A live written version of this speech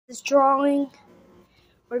This drawing,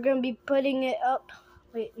 we're going to be putting it up.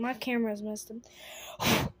 Wait, my camera's messed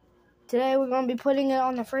up. Today we're going to be putting it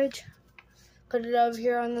on the fridge. Put it over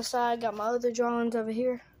here on the side. Got my other drawings over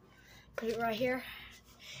here. Put it right here.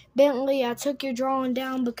 Bentley, I took your drawing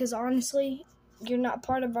down because honestly, you're not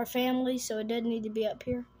part of our family, so it doesn't need to be up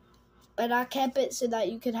here. But I kept it so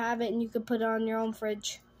that you could have it and you could put it on your own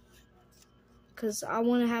fridge. Because I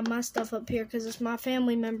want to have my stuff up here because it's my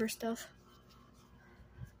family member stuff.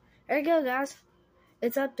 There you go, guys.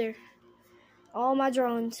 It's up there. All my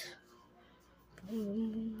drawings.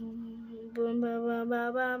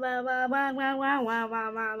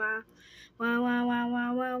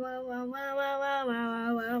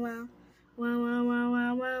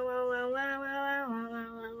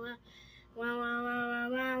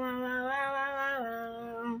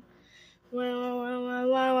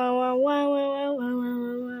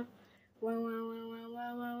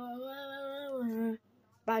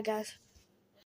 Bye, guys.